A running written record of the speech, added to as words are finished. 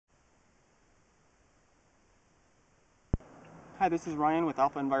Hi, this is Ryan with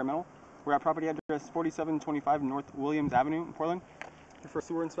Alpha Environmental. We're at property address 4725 North Williams Avenue in Portland. For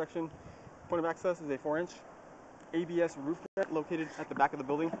sewer inspection, point of access is a 4-inch ABS roof jet located at the back of the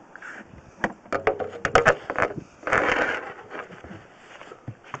building.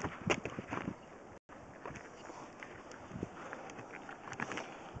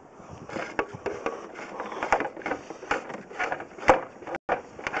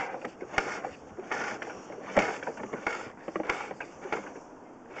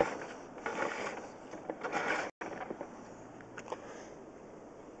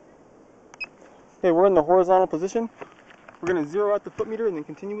 Okay, we're in the horizontal position. We're going to zero out the foot meter and then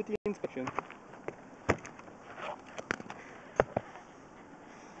continue with the inspection.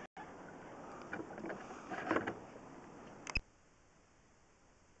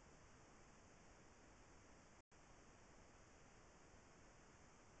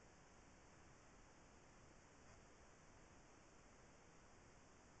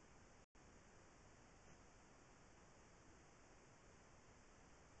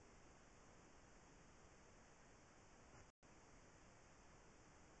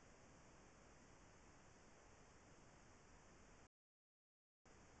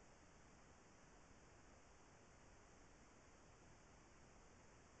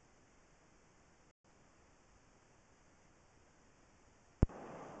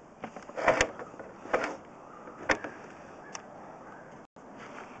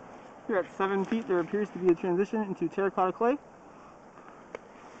 Here at 7 feet, there appears to be a transition into terracotta clay.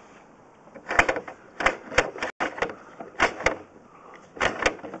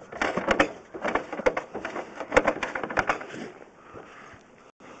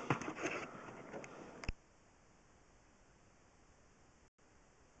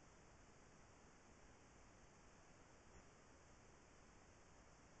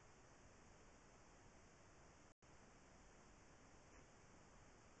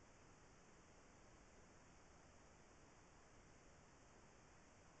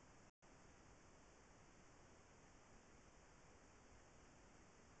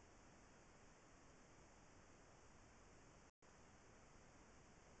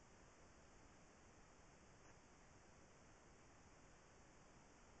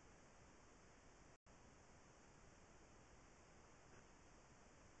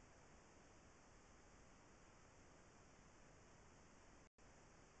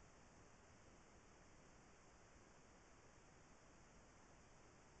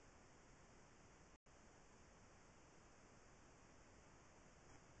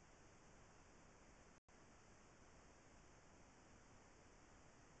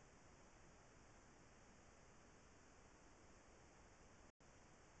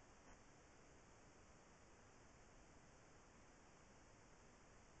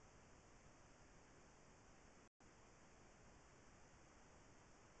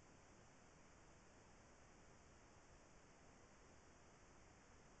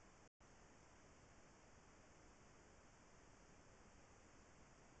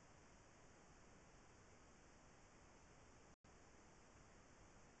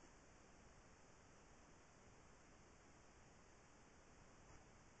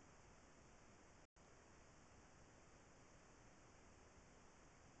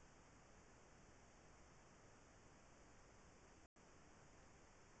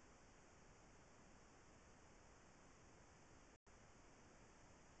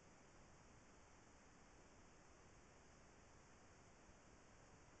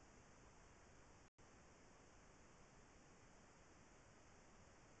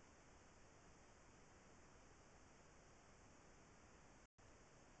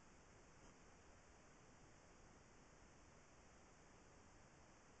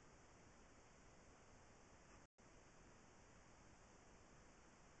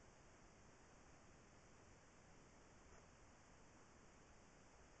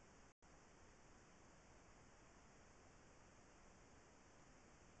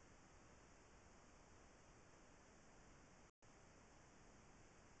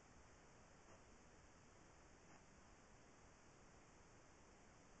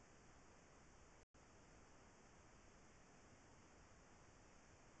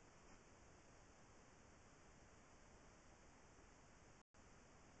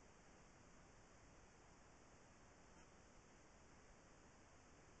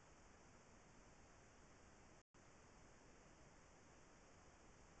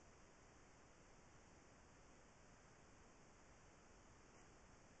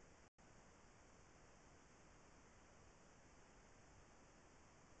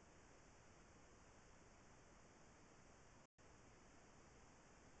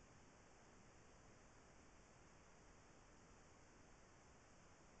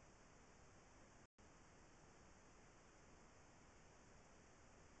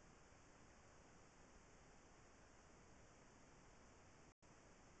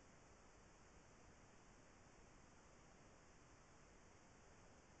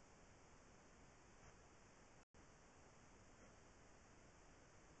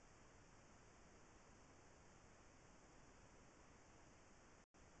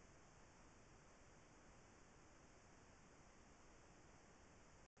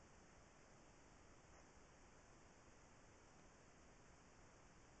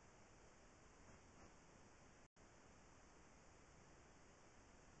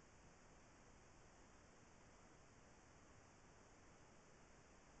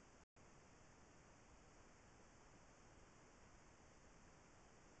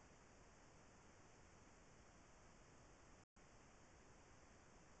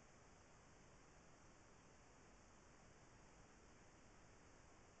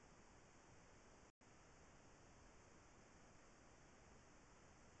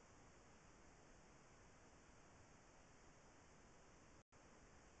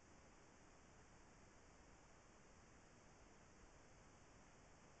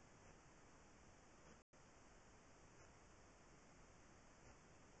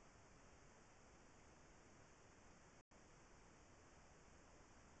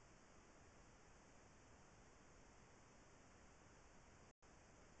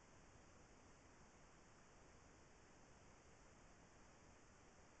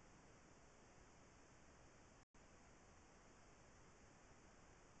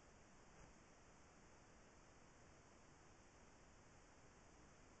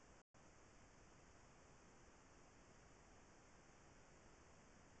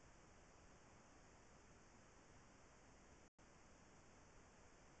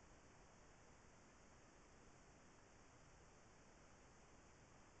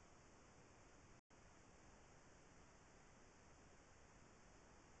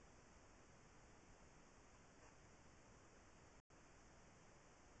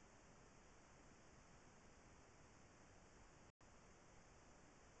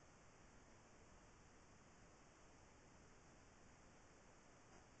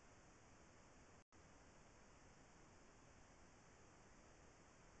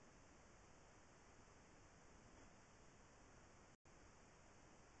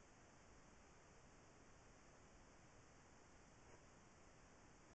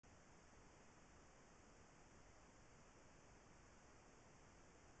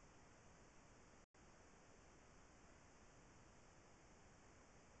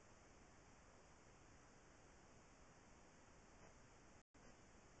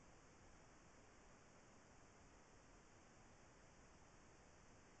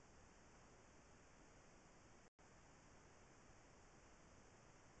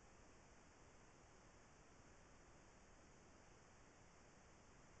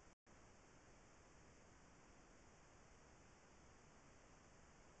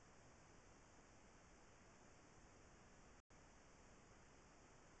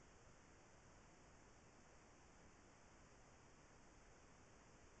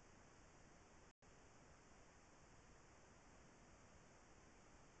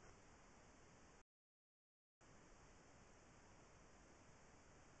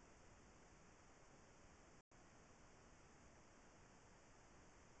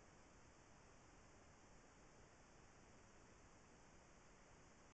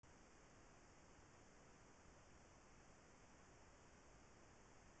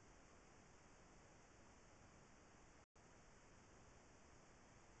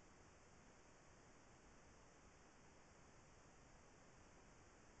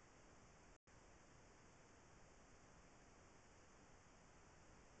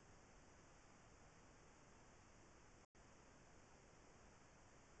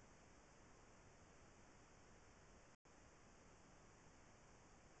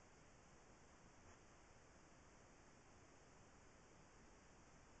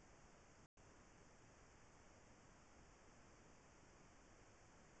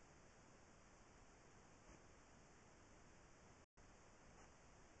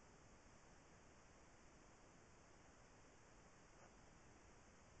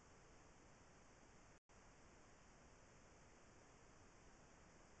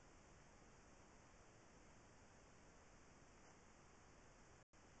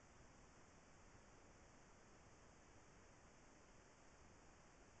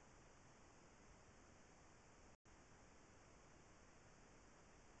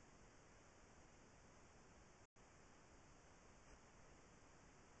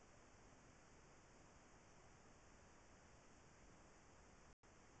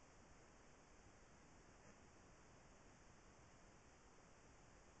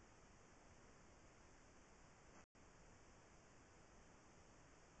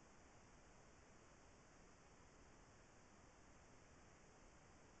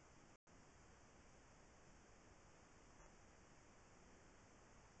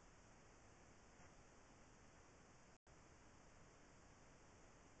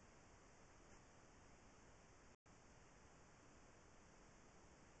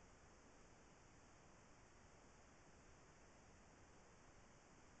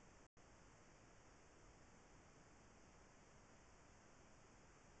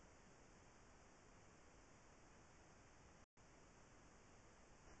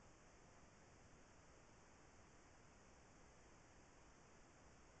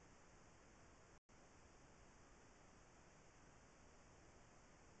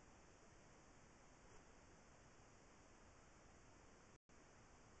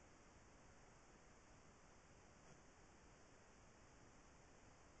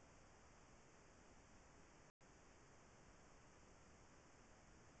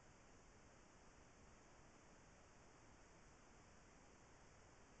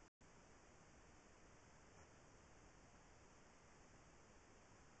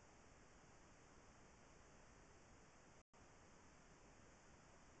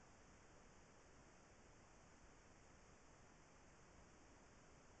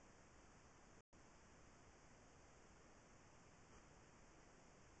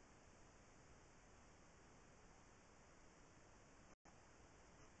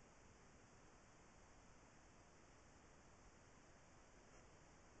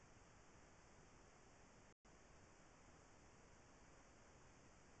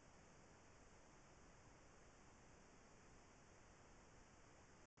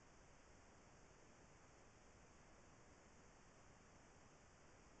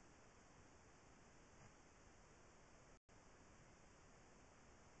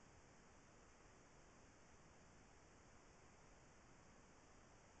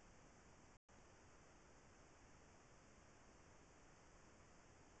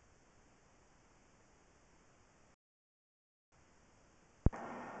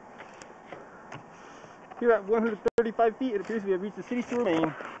 Here at 135 feet, it appears we have reached the city sewer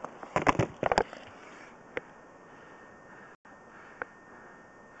main.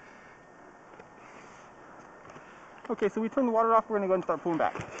 Okay, so we turned the water off. We're going to go and start pulling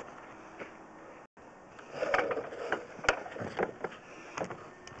back.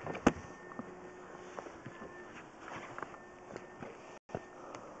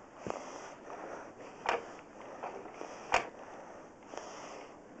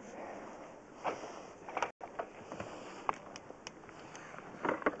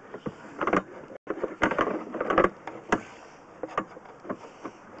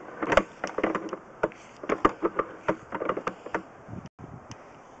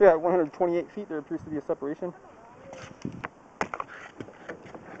 Here at 128 feet, there appears to be a separation.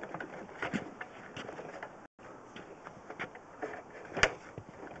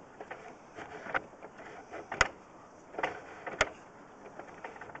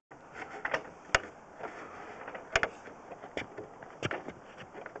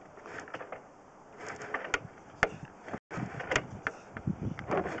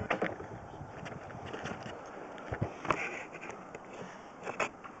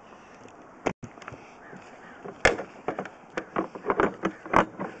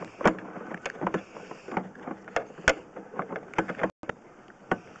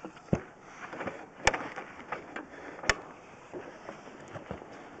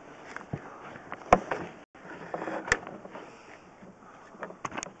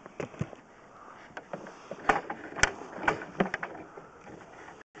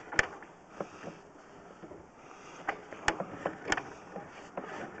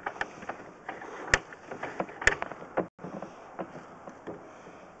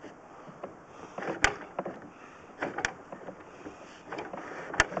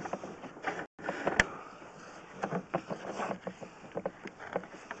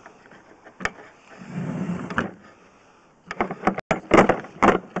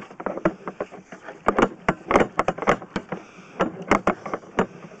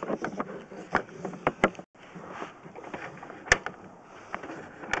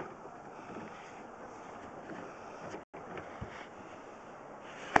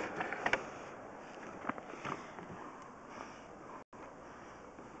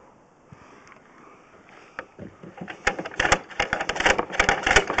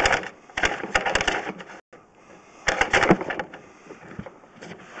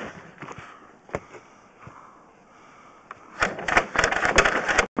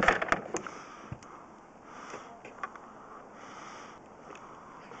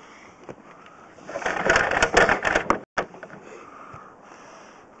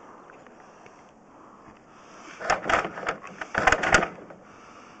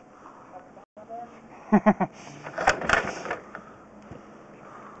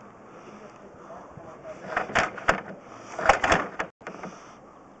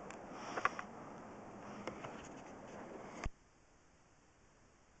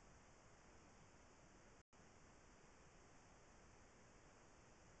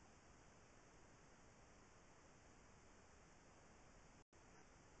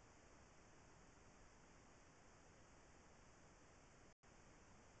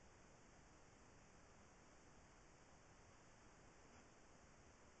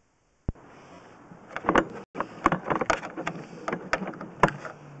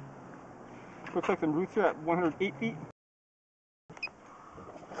 Looks like some roots here at 108 feet.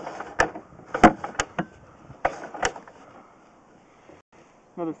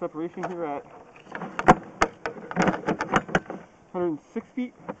 Another separation here at 106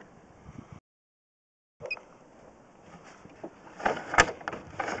 feet.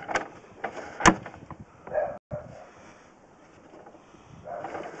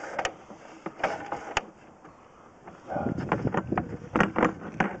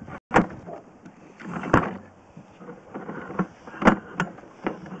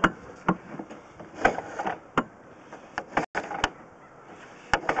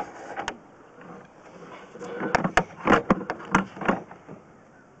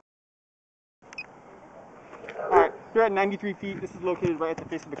 Here at 93 feet, this is located right at the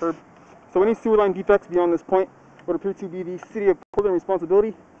face of the curb. So any sewer line defects beyond this point would appear to be the City of Portland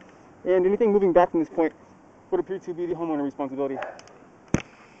responsibility, and anything moving back from this point would appear to be the homeowner responsibility.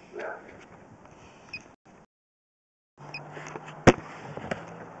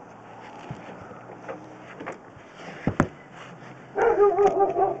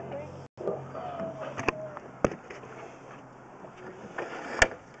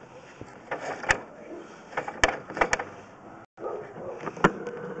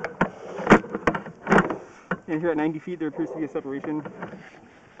 And here at 90 feet, there appears to be a separation.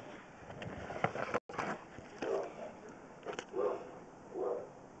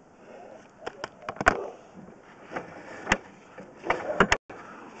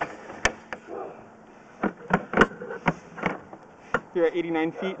 Here at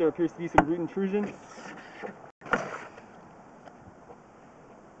 89 feet, there appears to be some root intrusion.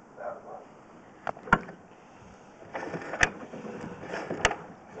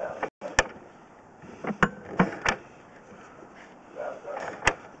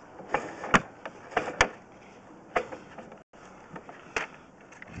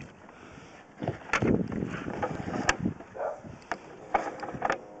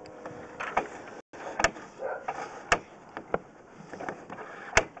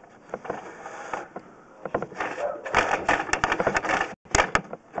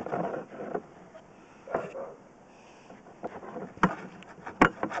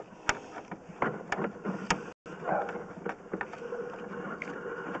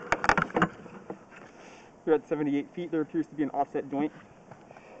 Here at 78 feet, there appears to be an offset joint.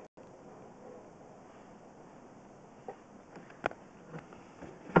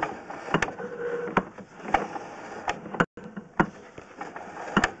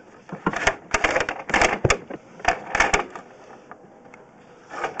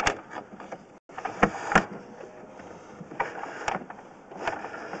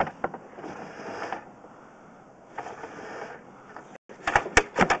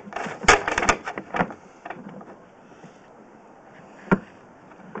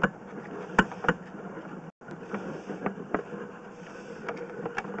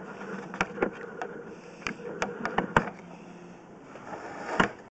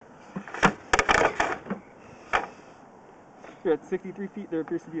 Here at 63 feet, there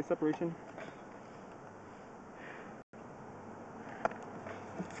appears to be a separation.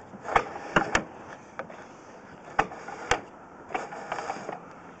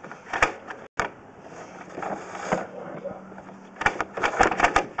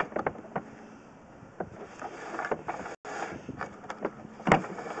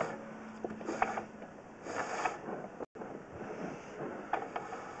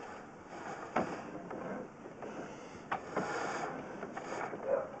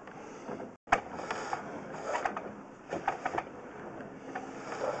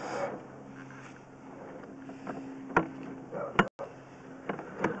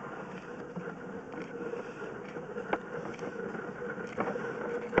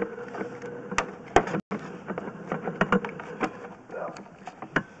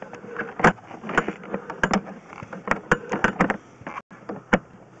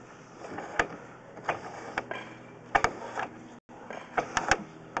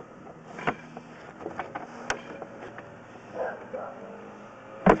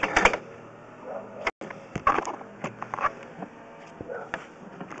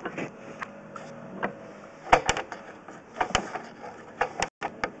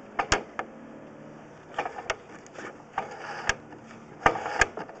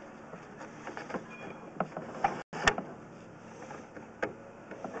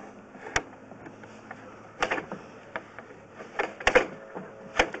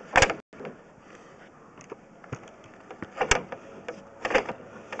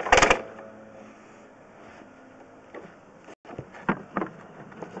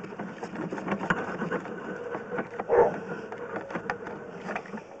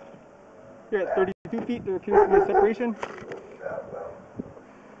 Here at 32 feet, there appears to be a separation.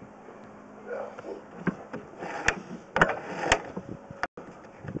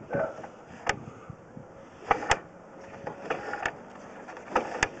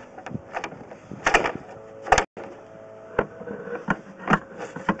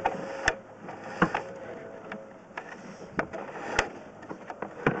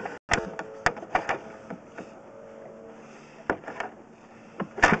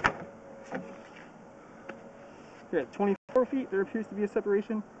 Here at 24 feet, there appears to be a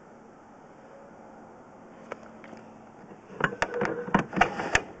separation.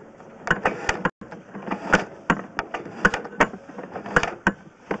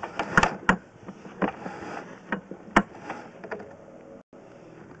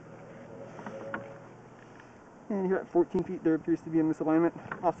 And here at 14 feet, there appears to be a misalignment,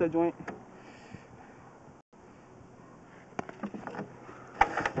 offset joint.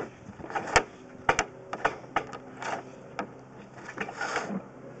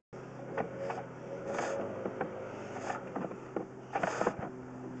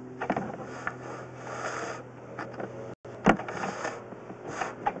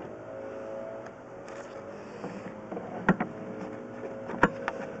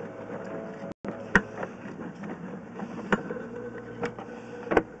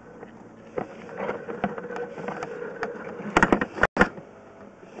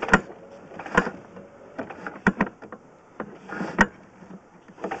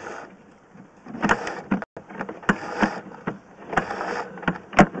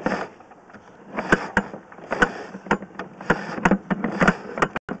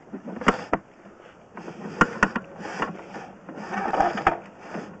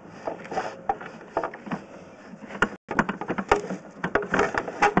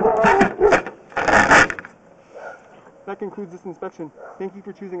 concludes this inspection. Thank you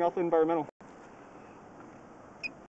for choosing Alpha Environmental.